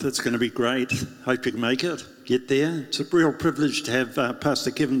That's going to be great. Hope you can make it. Get there. It's a real privilege to have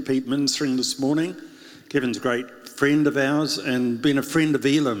Pastor Kevin Peat ministering this morning. Kevin's a great friend of ours and been a friend of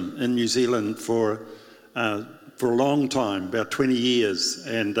Elam in New Zealand for a long time, about 20 years,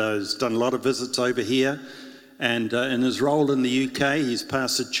 and has done a lot of visits over here. And in his role in the UK, he's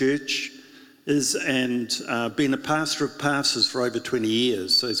pastored church, and been a pastor of pastors for over 20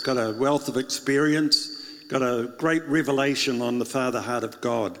 years. So he's got a wealth of experience, got a great revelation on the Father heart of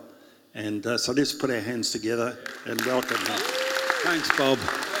God. And so let's put our hands together and welcome him. Thanks, Bob.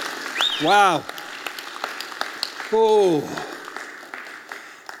 Wow. Oh.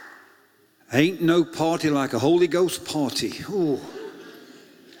 Ain't no party like a Holy Ghost party. Oh.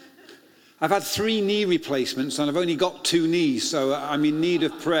 I've had 3 knee replacements and I've only got 2 knees, so I'm in need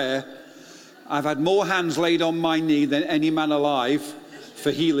of prayer. I've had more hands laid on my knee than any man alive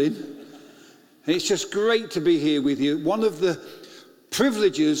for healing. It's just great to be here with you. One of the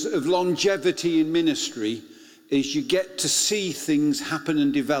privileges of longevity in ministry is you get to see things happen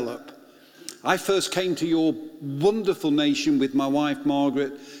and develop. I first came to your wonderful nation with my wife,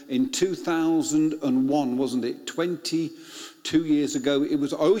 Margaret, in 2001, wasn't it? 22 years ago. It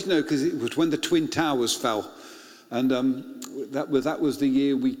was, I always know because it was when the Twin Towers fell. And that was the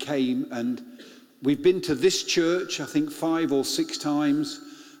year we came. And we've been to this church, I think 5 or 6 times.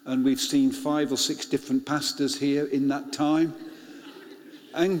 And we've seen 5 or 6 different pastors here in that time.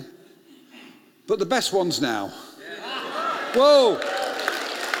 But the best one's now. Whoa!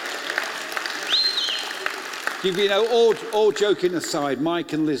 You know, all joking aside,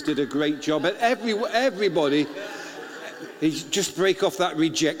 Mike and Liz did a great job. And everybody, just break off that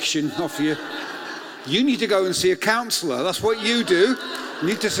rejection off you. You need to go and see a counsellor. That's what you do. You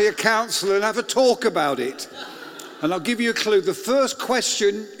need to see a counsellor and have a talk about it. And I'll give you a clue. The first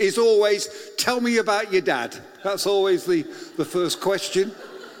question is always, tell me about your dad. That's always the first question.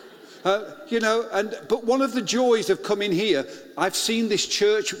 But one of the joys of coming here, I've seen this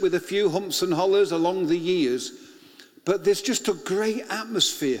church with a few humps and hollers along the years, but there's just a great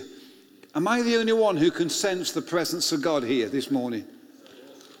atmosphere. Am I the only one who can sense the presence of God here this morning?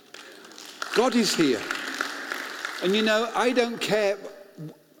 God is here. And I don't care.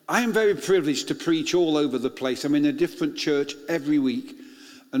 I am very privileged to preach all over the place. I'm in a different church every week.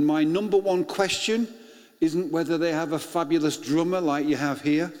 And my number one question isn't whether they have a fabulous drummer like you have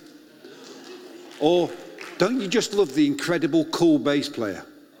here. Or don't you just love the incredible cool bass player?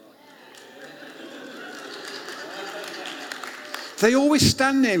 They always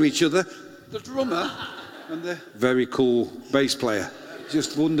stand near each other, the drummer and the very cool bass player.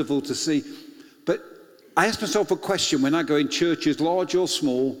 Just wonderful to see. But I ask myself a question when I go in churches, large or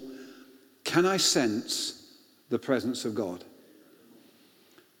small, can I sense the presence of God?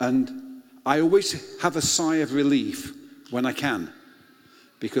 And I always have a sigh of relief when I can.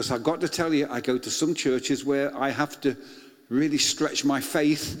 Because I've got to tell you, I go to some churches where I have to really stretch my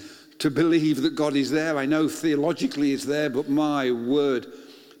faith to believe that God is there. I know theologically He's there, but my word,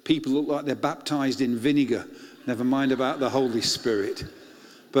 people look like they're baptized in vinegar. Never mind about the Holy Spirit.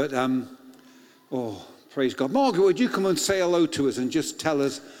 But, praise God. Margaret, would you come and say hello to us and just tell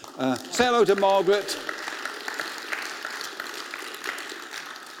us, say hello to Margaret.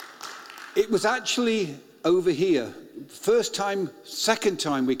 It was actually over here. First time, second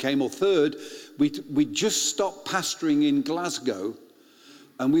time we came, or third, we just stopped pastoring in Glasgow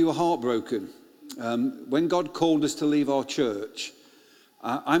and we were heartbroken. When God called us to leave our church,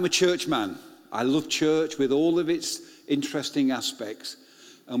 I'm a church man. I love church with all of its interesting aspects.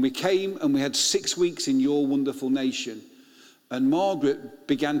 And we came and we had 6 weeks in your wonderful nation. And Margaret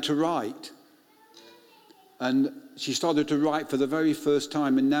began to write. And she started to write for the very first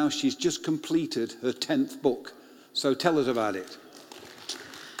time. And now she's just completed her 10th book. So tell us about it.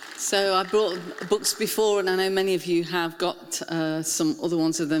 So I brought books before, and I know many of you have got some other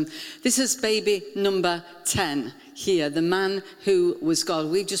ones of them. This is baby number 10 here, The Man Who Was God.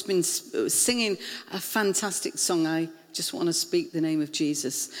 We've just been singing a fantastic song, I Just Want to Speak the Name of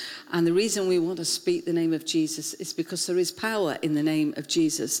Jesus. And the reason we want to speak the name of Jesus is because there is power in the name of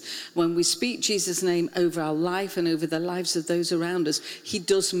Jesus. When we speak Jesus' name over our life and over the lives of those around us, He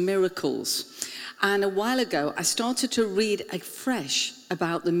does miracles. And a while ago, I started to read afresh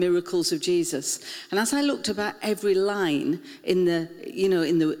about the miracles of Jesus. And as I looked about every line in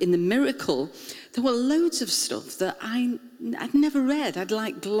the miracle, there were loads of stuff that I I'd never read, I'd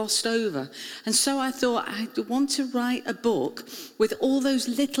like glossed over. And so I thought I want to write a book with all those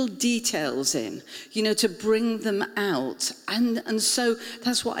little details in, you know, to bring them out. And so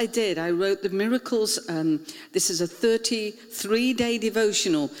that's what I did. I wrote the miracles. This is a 33-day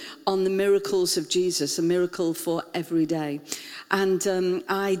devotional on the miracles of Jesus, a miracle for every day. And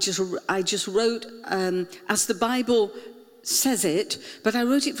I just wrote, as the Bible says it, but I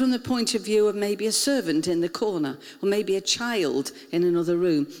wrote it from the point of view of maybe a servant in the corner or maybe a child in another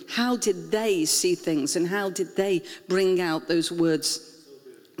room. How did they see things and how did they bring out those words?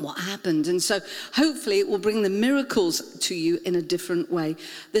 What happened? And so hopefully it will bring the miracles to you in a different way.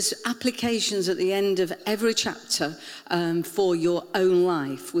 There's applications at the end of every chapter for your own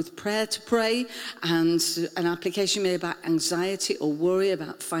life, with prayer to pray, and an application maybe about anxiety or worry,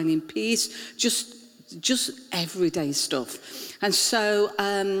 about finding peace, just everyday stuff. And so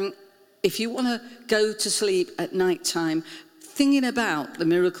if you want to go to sleep at night time thinking about the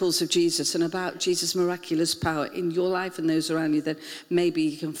miracles of Jesus and about Jesus' miraculous power in your life and those around you, then maybe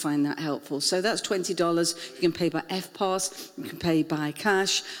you can find that helpful. So that's $20. You can pay by FPAS, you can pay by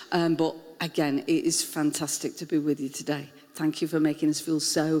cash, but again, it is fantastic to be with you today. Thank you for making us feel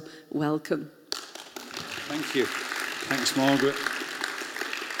so welcome. Thank you. Thanks, Margaret.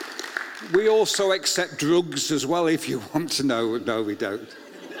 We also accept drugs as well, if you want to know. No, we don't.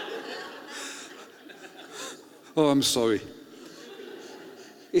 Oh, I'm sorry.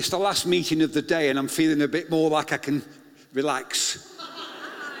 It's the last meeting of the day and I'm feeling a bit more like I can relax.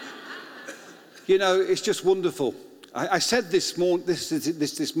 You know, it's just wonderful. I said this morning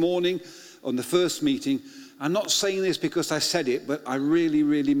on the first meeting, I'm not saying this because I said it, but I really,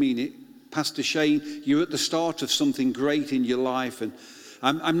 really mean it. Pastor Shane, you're at the start of something great in your life, and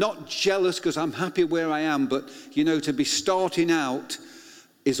I'm not jealous because I'm happy where I am, but, you know, to be starting out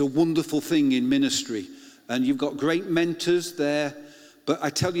is a wonderful thing in ministry. And you've got great mentors there, but I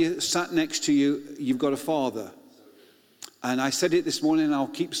tell you, sat next to you, you've got a father. And I said it this morning, and I'll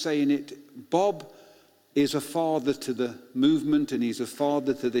keep saying it. Bob is a father to the movement, and he's a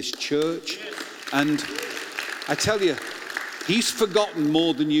father to this church. And I tell you, he's forgotten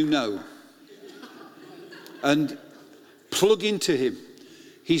more than you know. And plug into him.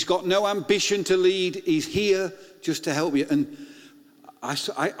 He's got no ambition to lead. He's here just to help you. And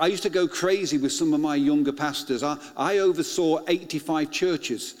I used to go crazy with some of my younger pastors. I oversaw 85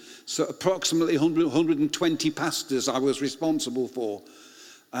 churches. So approximately 120 pastors I was responsible for.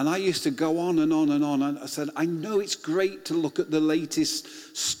 And I used to go on and on and on. And I said, I know it's great to look at the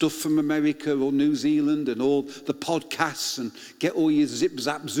latest stuff from America or New Zealand and all the podcasts and get all your zip,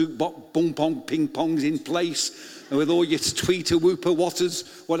 zap, zoop, bop, boom, pong, ping pongs in place. And with all your tweeter, whooper,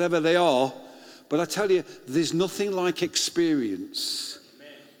 watters, whatever they are. But I tell you, there's nothing like experience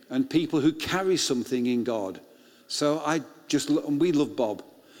and people who carry something in God. So and we love Bob.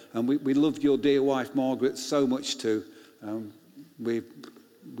 And we loved your dear wife, Margaret, so much too.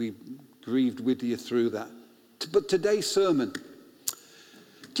 We grieved with you through that. But today's sermon,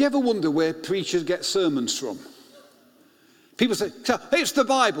 do you ever wonder where preachers get sermons from? People say, it's the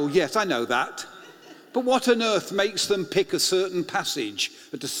Bible. Yes, I know that. But what on earth makes them pick a certain passage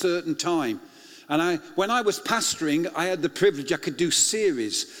at a certain time? And when I was pastoring, I had the privilege I could do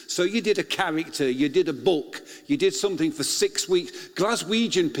series. So you did a character, you did a book, you did something for 6 weeks.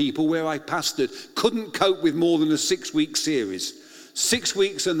 Glaswegian people, where I pastored, couldn't cope with more than a 6-week series. 6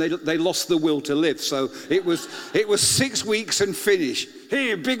 weeks and they lost the will to live. So it was 6 weeks and finish.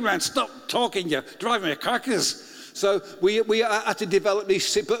 Hey, big man, stop talking, you're driving me a carcass. So we had to develop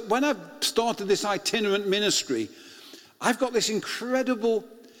these. But when I started this itinerant ministry, I've got this incredible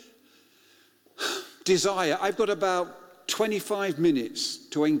desire. I've got about 25 minutes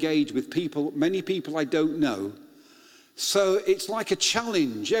to engage with people, many people I don't know. So it's like a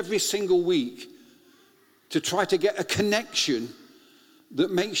challenge every single week to try to get a connection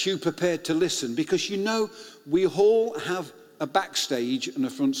that makes you prepared to listen. Because you know, we all have a backstage and a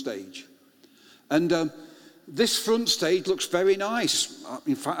front stage. And this front stage looks very nice.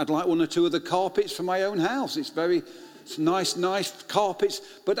 In fact, I'd like one or two of the carpets for my own house. It's nice carpets.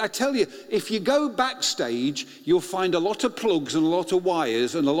 But I tell you, if you go backstage, you'll find a lot of plugs and a lot of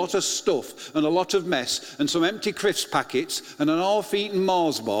wires and a lot of stuff and a lot of mess and some empty crisp packets and an half-eaten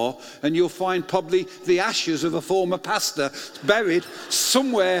Mars bar, and you'll find probably the ashes of a former pastor buried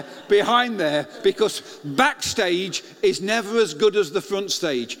somewhere behind there, because backstage is never as good as the front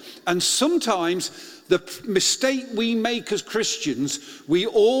stage. And sometimes the mistake we make as Christians, we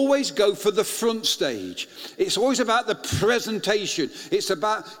always go for the front stage. It's always about the presentation. It's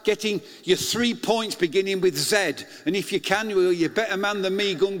about getting your 3 points beginning with Z. And if you can, well, you're a better man than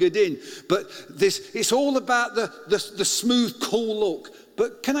me, Gunga Din. But it's all about the smooth, cool look.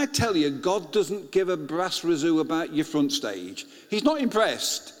 But can I tell you, God doesn't give a brass razoo about your front stage. He's not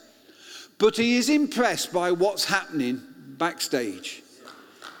impressed. But he is impressed by what's happening backstage,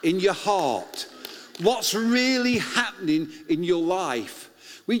 in your heart, what's really happening in your life.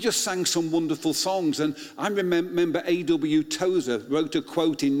 We just sang some wonderful songs, and I remember A.W. Tozer wrote a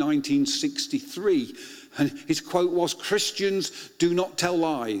quote in 1963, and his quote was, "Christians do not tell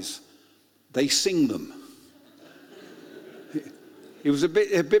lies, they sing them." It was a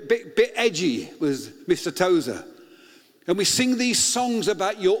bit edgy, was Mr. Tozer. And we sing these songs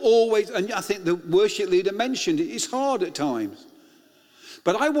about you're always, and I think the worship leader mentioned it, it's hard at times.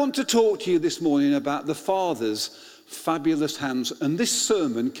 But I want to talk to you this morning about the Father's fabulous hands. And this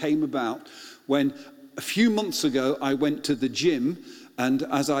sermon came about when a few months ago I went to the gym. And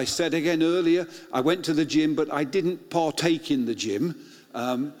as I said again earlier, I went to the gym, but I didn't partake in the gym.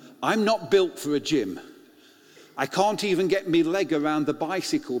 I'm not built for a gym. I can't even get my leg around the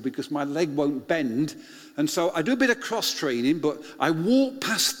bicycle because my leg won't bend. And so I do a bit of cross training, but I walk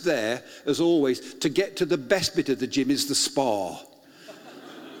past there, as always, to get to the best bit of the gym is the spa.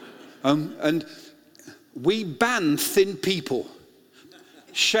 And we ban thin people.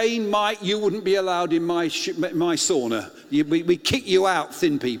 Shane, Mike, you wouldn't be allowed in my sauna. We kick you out,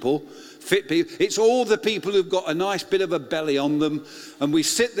 thin people. Fit people. It's all the people who've got a nice bit of a belly on them, and we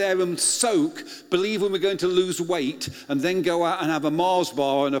sit there and soak, believing we're going to lose weight, and then go out and have a Mars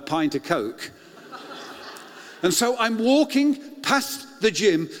bar and a pint of Coke. And so I'm walking past the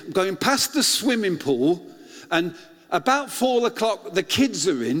gym, going past the swimming pool, and about 4 o'clock the kids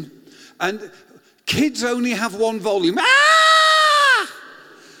are in, and kids only have one volume.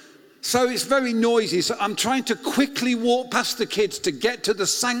 So it's very noisy. So I'm trying to quickly walk past the kids to get to the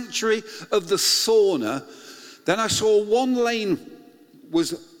sanctuary of the sauna. Then I saw one lane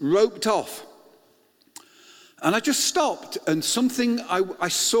was roped off. And I just stopped. And something I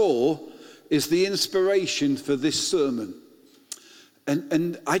saw is the inspiration for this sermon.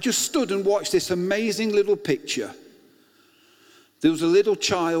 And I just stood and watched this amazing little picture. There was a little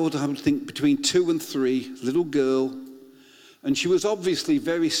child, I would think between 2 and 3, little girl. And she was obviously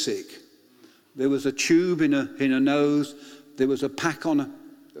very sick. There was a tube in her nose. There was a pack on her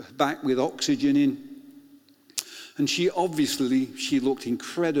back with oxygen in. And she looked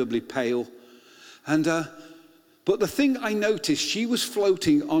incredibly pale. And but the thing I noticed, she was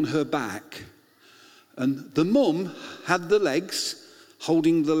floating on her back. And the mum had the legs,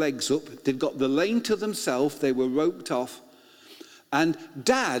 holding the legs up. They'd got the lane to themselves. They were roped off. And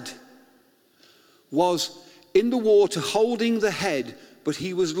Dad was in the water holding the head, but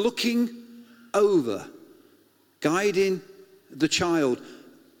he was looking over, guiding the child.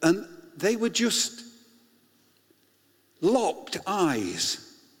 And they were just locked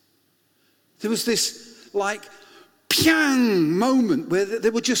eyes. There was this like piang moment where they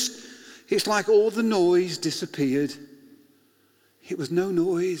were just, it's like all the noise disappeared. It was no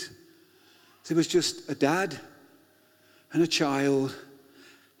noise. There was just a dad and a child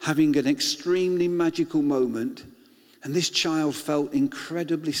having an extremely magical moment, and this child felt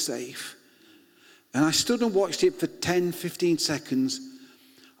incredibly safe. And I stood and watched it for 10, 15 seconds,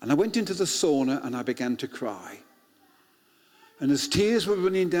 and I went into the sauna and I began to cry. And as tears were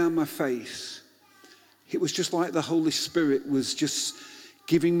running down my face, it was just like the Holy Spirit was just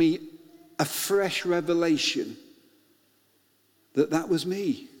giving me a fresh revelation that was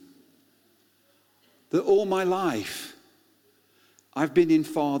me. That all my life, I've been in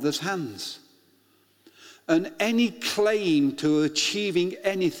Father's hands. And any claim to achieving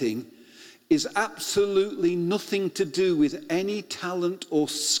anything is absolutely nothing to do with any talent or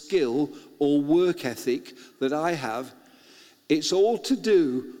skill or work ethic that I have. It's all to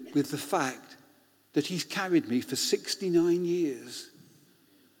do with the fact that he's carried me for 69 years.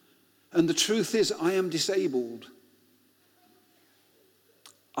 And the truth is, I am disabled.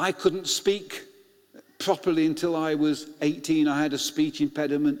 I couldn't speak properly until I was 18. I had a speech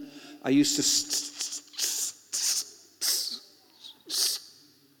impediment. I used to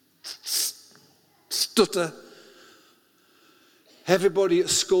stutter. Everybody at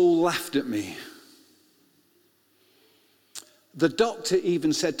school laughed at me. The doctor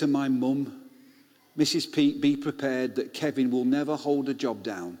even said to my mum, "Mrs. Peat, be prepared that Kevin will never hold a job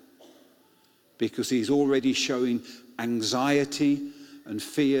down because he's already showing anxiety and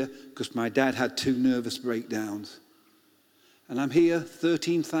fear," because my dad had 2 nervous breakdowns. And I'm here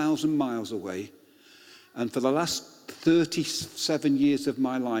 13,000 miles away, And for the last 37 years of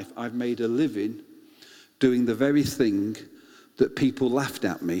my life, I've made a living doing the very thing that people laughed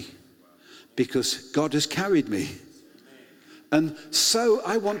at me, because God has carried me. And so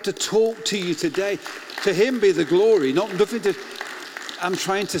I want to talk to you today. To him be the glory, I'm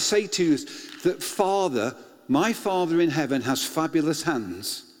trying to say to you that my Father in heaven has fabulous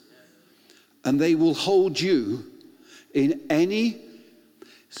hands, and they will hold you in any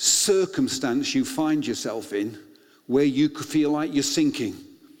circumstance you find yourself in where you could feel like you're sinking.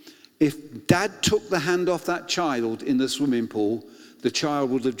 If Dad took the hand off that child in the swimming pool, the child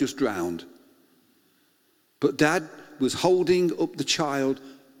would have just drowned. But Dad was holding up the child,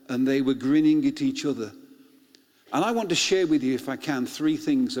 and they were grinning at each other. And I want to share with you, if I can, 3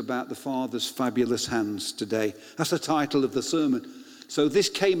 things about the Father's fabulous hands today. That's the title of the sermon. So this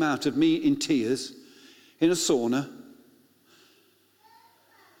came out of me in tears, in a sauna,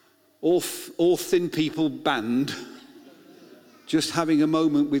 all thin people band, just having a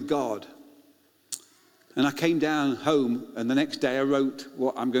moment with God. And I came down home, and the next day I wrote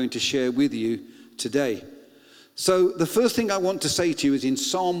what I'm going to share with you today. So the first thing I want to say to you is in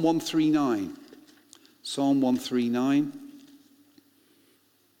Psalm 139. Psalm 139.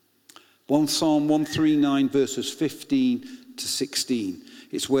 Psalm 139 verses 15 to 16.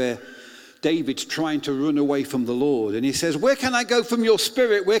 It's where David's trying to run away from the Lord. And he says, where can I go from your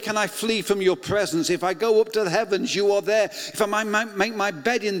spirit? Where can I flee from your presence? If I go up to the heavens, you are there. If I make my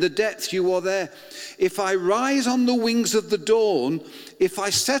bed in the depths, you are there. If I rise on the wings of the dawn, if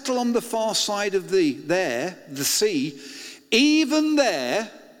I settle on the far side of the sea, even there,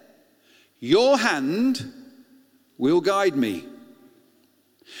 your hand will guide me.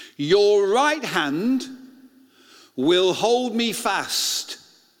 Your right hand will hold me fast.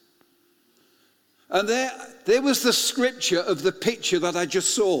 And there was the scripture of the picture that I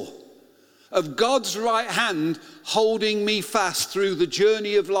just saw, of God's right hand holding me fast through the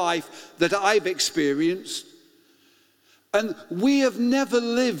journey of life that I've experienced. And we have never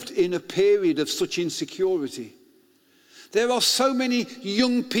lived in a period of such insecurity. There are so many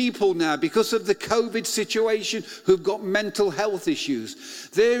young people now, because of the COVID situation, who've got mental health issues.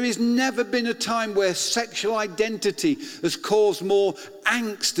 There has never been a time where sexual identity has caused more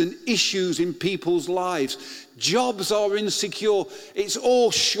angst and issues in people's lives. Jobs are insecure. It's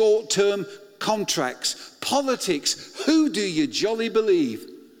all short-term contracts. Politics, who do you jolly believe?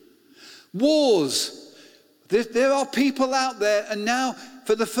 Wars. There are people out there, and now,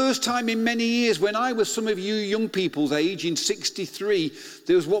 for the first time in many years, when I was some of you young people's age, in 1963,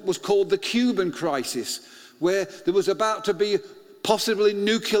 there was what was called the Cuban crisis, where there was about to be possibly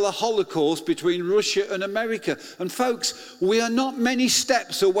nuclear holocaust between Russia and America. And folks, we are not many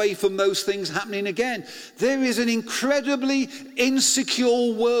steps away from those things happening again. There is an incredibly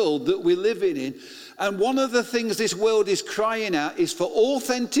insecure world that we're living in. And one of the things this world is crying out is for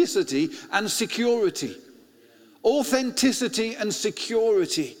authenticity and security. Authenticity and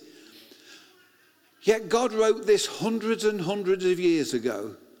security. Yet God wrote this hundreds and hundreds of years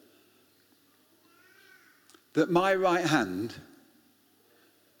ago, that my right hand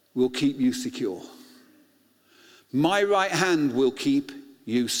will keep you secure. My right hand will keep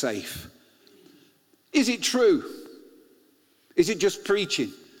you safe. Is it true? Is it just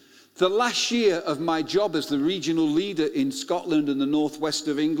preaching? The last year of my job as the regional leader in Scotland and the northwest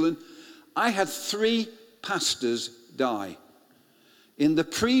of England, I had 3 pastors die. In the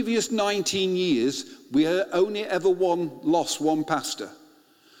previous 19 years, we only ever lost one pastor.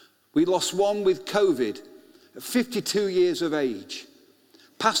 We lost one with COVID at 52 years of age,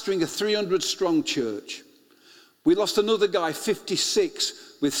 pastoring a 300-strong church. We lost another guy,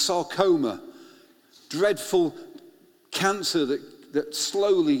 56, with sarcoma, dreadful cancer that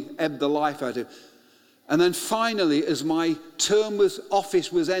slowly ebbed the life out of him. And then finally, as my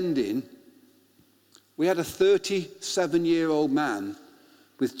office was ending, we had a 37-year-old man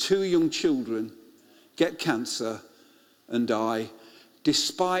with 2 young children get cancer and die,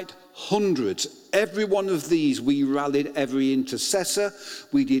 despite hundreds. Every one of these, we rallied every intercessor.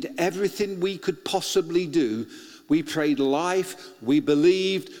 We did everything we could possibly do. We prayed life. We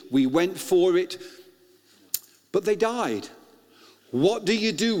believed. We went for it. But they died. What do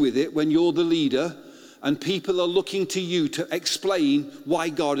you do with it when you're the leader and people are looking to you to explain why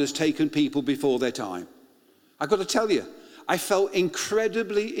God has taken people before their time? I've got to tell you, I felt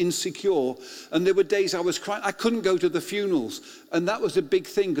incredibly insecure, and there were days I was crying. I couldn't go to the funerals, and that was a big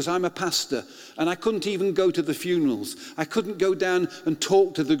thing because I'm a pastor, and I couldn't even go to the funerals. I couldn't go down and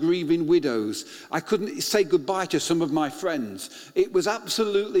talk to the grieving widows. I couldn't say goodbye to some of my friends. It was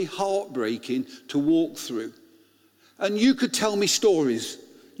absolutely heartbreaking to walk through. And you could tell me stories.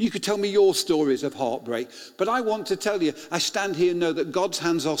 You could tell me your stories of heartbreak. But I want to tell you, I stand here and know that God's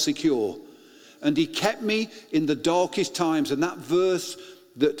hands are secure. And he kept me in the darkest times. And that verse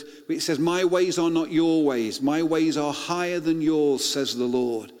that it says, my ways are not your ways. My ways are higher than yours, says the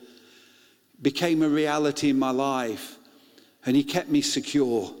Lord, became a reality in my life. And he kept me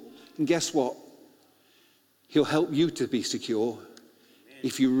secure. And guess what? He'll help you to be secure.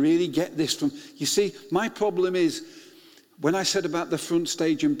 If you really get this from... You see, my problem is, when I said about the front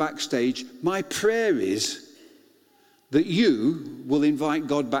stage and backstage, my prayer is that you will invite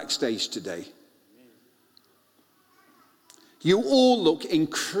God backstage today. You all look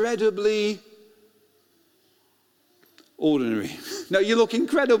incredibly ordinary. No, you look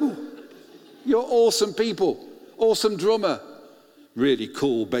incredible. You're awesome people. Awesome drummer. Really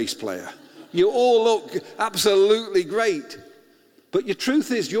cool bass player. You all look absolutely great. But your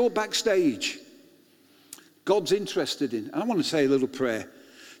truth is, you're backstage. God's interested in. And I want to say a little prayer,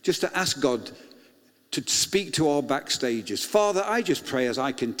 just to ask God to speak to our backstagers. Father, I just pray as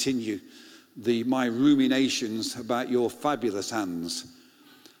I continue my ruminations about your fabulous hands.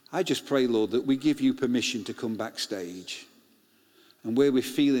 I just pray, Lord, that we give you permission to come backstage. And where we're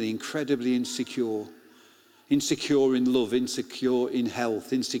feeling incredibly insecure in love, insecure in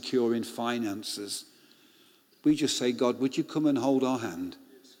health, insecure in finances, we just say, God, would you come and hold our hand?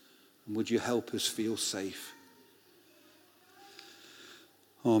 And would you help us feel safe?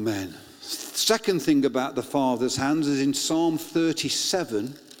 Amen. Second thing about the Father's hands is in Psalm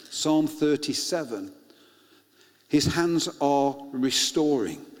 37. Psalm 37. His hands are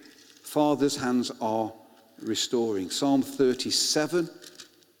restoring. Father's hands are restoring. Psalm 37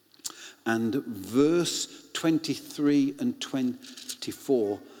 and verse 23 and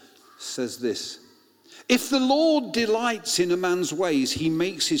 24 says this. If the Lord delights in a man's ways, he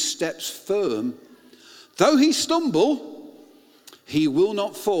makes his steps firm. Though he stumble, he will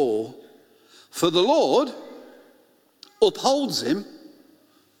not fall. For the Lord upholds him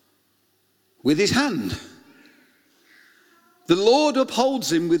with his hand. The Lord upholds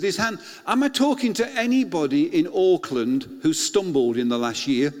him with his hand. Am I talking to anybody in Auckland who stumbled in the last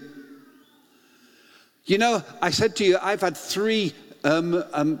year? You know, I said to you, I've had 3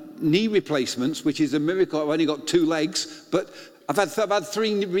 knee replacements, which is a miracle. I've only got 2 legs, but I've had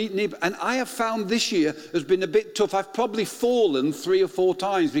 3 knee, and I have found this year has been a bit tough. I've probably fallen 3 or 4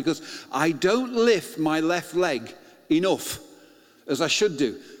 times because I don't lift my left leg enough as I should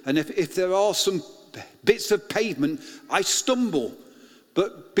do. And if there are some bits of pavement, I stumble.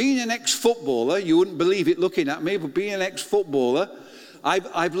 But being an ex-footballer, you wouldn't believe it looking at me, but being an ex-footballer,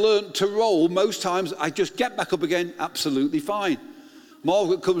 I've learned to roll. Most times I just get back up again, absolutely fine.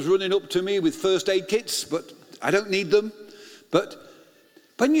 Margaret comes running up to me with first aid kits, but I don't need them. But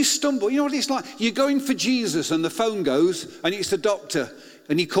when you stumble, you know what it's like? You're going for Jesus and the phone goes and it's the doctor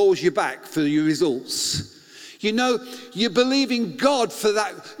and he calls you back for your results. You know, you're believing God for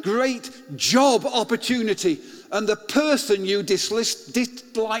that great job opportunity and the person you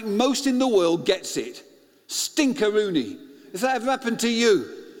dislike most in the world gets it. Stinkeroonie. Has that ever happened to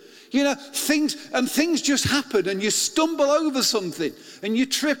you? You know, things just happen and you stumble over something and you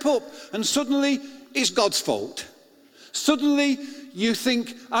trip up and suddenly it's God's fault. Suddenly you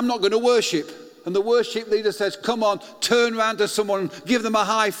think, I'm not going to worship. And the worship leader says, come on, turn around to someone, give them a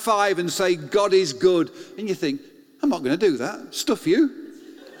high five and say, God is good. And you think, I'm not going to do that. Stuff you.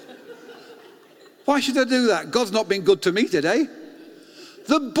 Why should I do that? God's not been good to me today.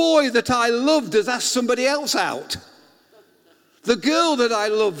 The boy that I loved has asked somebody else out. The girl that I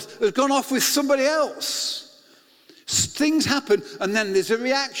loved has gone off with somebody else. Things happen and then there's a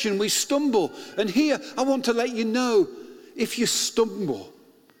reaction. We stumble. And here, I want to let you know, if you stumble,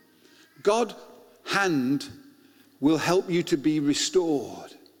 God's hand will help you to be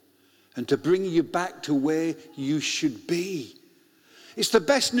restored and to bring you back to where you should be. It's the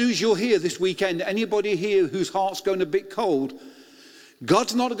best news you'll hear this weekend. Anybody here whose heart's going a bit cold,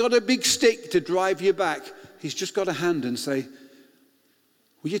 God's not got a big stick to drive you back. He's just got a hand and say,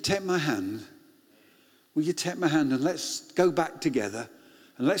 will you take my hand? Will you take my hand and let's go back together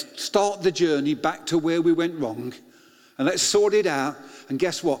and let's start the journey back to where we went wrong and let's sort it out. And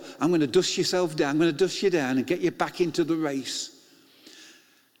guess what? I'm going to dust yourself down. I'm going to dust you down and get you back into the race.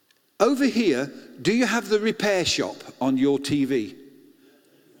 Over here, do you have the repair shop on your TV?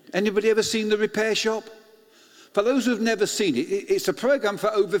 Anybody ever seen the repair shop? For those who've never seen it, it's a program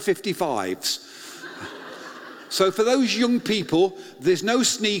for over 55s. So for those young people, there's no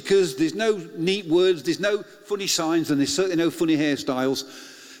sneakers, there's no neat words, there's no funny signs, and there's certainly no funny hairstyles.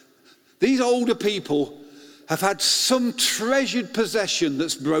 These older people have had some treasured possession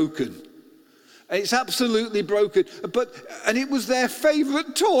that's broken. It's absolutely broken. And it was their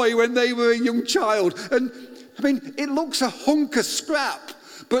favourite toy when they were a young child. And I mean, it looks a hunk of scrap.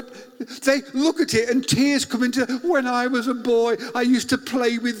 But they look at it and tears come into, when I was a boy, I used to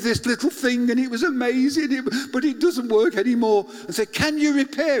play with this little thing and it was amazing, but it doesn't work anymore. And say, can you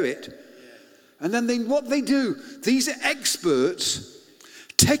repair it? And then what they do, these experts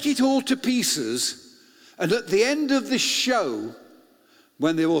take it all to pieces, and at the end of the show,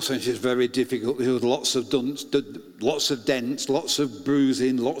 when they're also, it's very difficult, there's lots of dents, lots of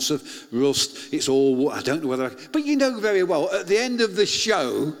bruising, lots of rust. It's all, I don't know whether, but you know very well, at the end of the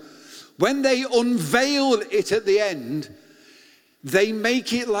show, when they unveil it at the end, they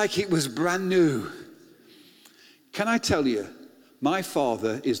make it like it was brand new. Can I tell you, my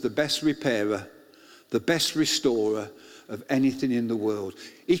father is the best repairer, the best restorer of anything in the world.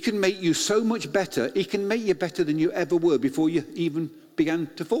 He can make you so much better. He can make you better than you ever were before you even began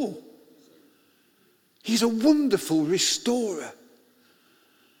to fall. He's a wonderful restorer.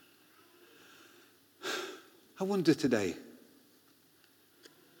 I wonder today,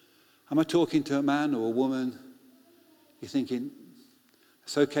 am I talking to a man or a woman? You're thinking,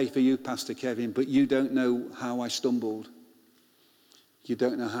 it's okay for you, Pastor Kevin, but you don't know how I stumbled. You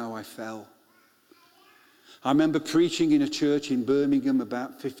don't know how I fell. I remember preaching in a church in Birmingham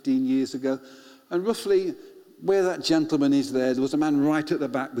about 15 years ago, and roughly where that gentleman is there was a man right at the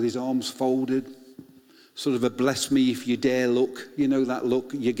back with his arms folded, sort of a bless me if you dare look. You know that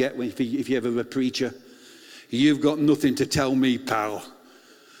look you get if you're ever a preacher. You've got nothing to tell me, pal.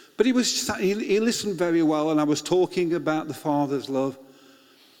 But he listened very well, and I was talking about the Father's love,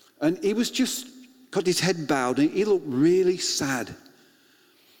 and he was just got his head bowed, and he looked really sad.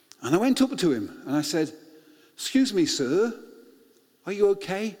 And I went up to him, and I said, "Excuse me, sir, are you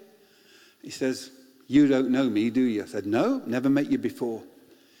okay?" He says, "You don't know me, do you?" I said, "No, never met you before."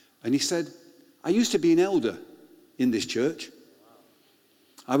 And he said, "I used to be an elder in this church.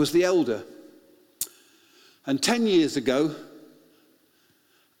 I was the elder. And 10 years ago,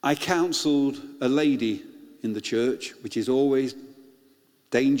 I counselled a lady in the church, which is always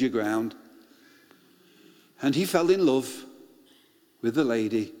danger ground. And he fell in love with the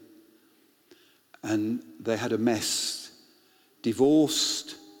lady. And they had a mess.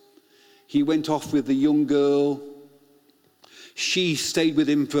 Divorced. He went off with the young girl. She stayed with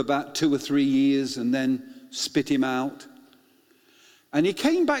him for about 2 or 3 years and then spit him out. And he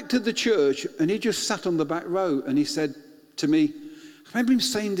came back to the church and he just sat on the back row and he said to me, I remember him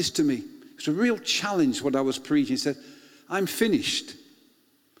saying this to me. It's a real challenge what I was preaching. He said, "I'm finished.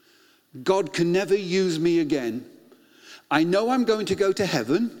 God can never use me again. I know I'm going to go to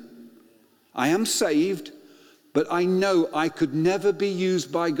heaven. I am saved, but I know I could never be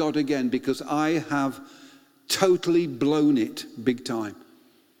used by God again because I have totally blown it big time."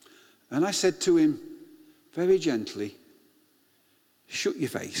 And I said to him, very gently, "Shut your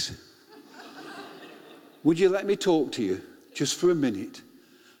face. Would you let me talk to you just for a minute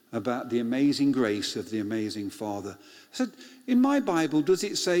about the amazing grace of the amazing Father?" I said, "In my Bible, does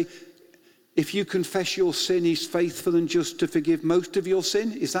it say, if you confess your sin, he's faithful and just to forgive most of your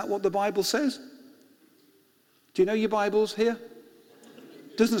sin? Is that what the Bible says? Do you know your Bibles here?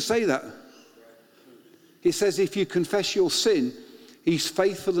 It doesn't say that. It says if you confess your sin, he's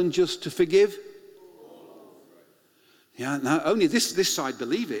faithful and just to forgive." Yeah, now only this side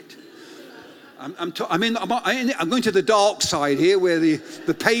believe it. I'm going to the dark side here where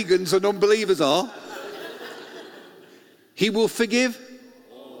the pagans and unbelievers are. He will forgive.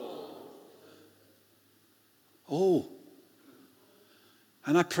 Oh.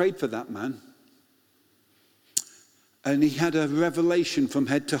 And I prayed for that man. And he had a revelation from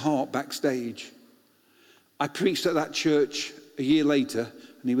head to heart backstage. I preached at that church a year later,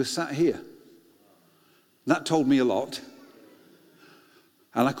 and he was sat here. That told me a lot.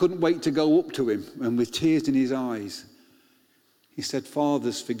 And I couldn't wait to go up to him, and with tears in his eyes, he said,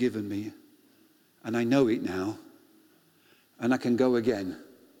 "Father's forgiven me, and I know it now, and I can go again."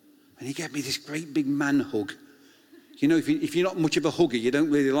 And he gave me this great big man hug. You know, if you're not much of a hugger, you don't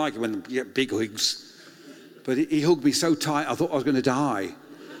really like it when you get big hugs. But he hugged me so tight, I thought I was going to die.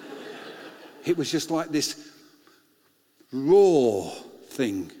 It was just like this raw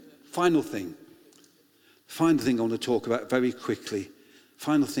thing. Final thing I want to talk about very quickly.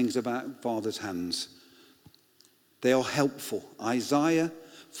 Final things about Father's hands. They are helpful. Isaiah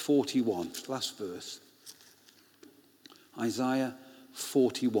 41, last verse. Isaiah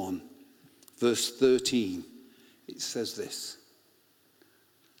 41, verse 13. It says this.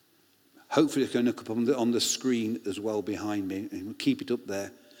 Hopefully it's going to come up on the screen as well behind me, and we'll keep it up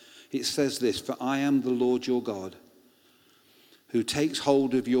there. It says this, "For I am the Lord your God, who takes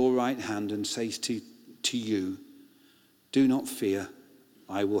hold of your right hand and says to you, do not fear,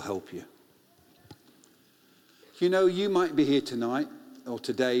 I will help you. You know, you might be here tonight or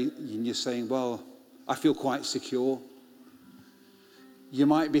today and you're saying, well, I feel quite secure. You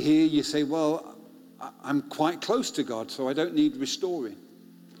might be here, you say, well, I'm quite close to God, so I don't need restoring.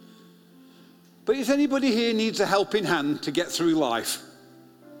 But if anybody here needs a helping hand to get through life,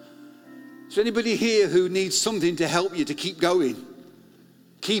 is there anybody here who needs something to help you to keep going?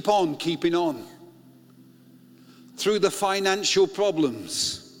 Keep on keeping on. Through the financial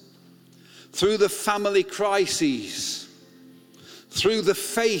problems, through the family crises, through the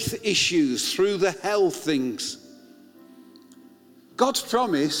faith issues, through the health things. God's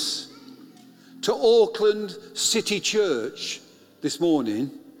promise to Auckland City Church this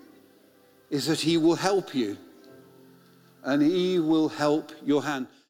morning is that he will help you and he will help your hand.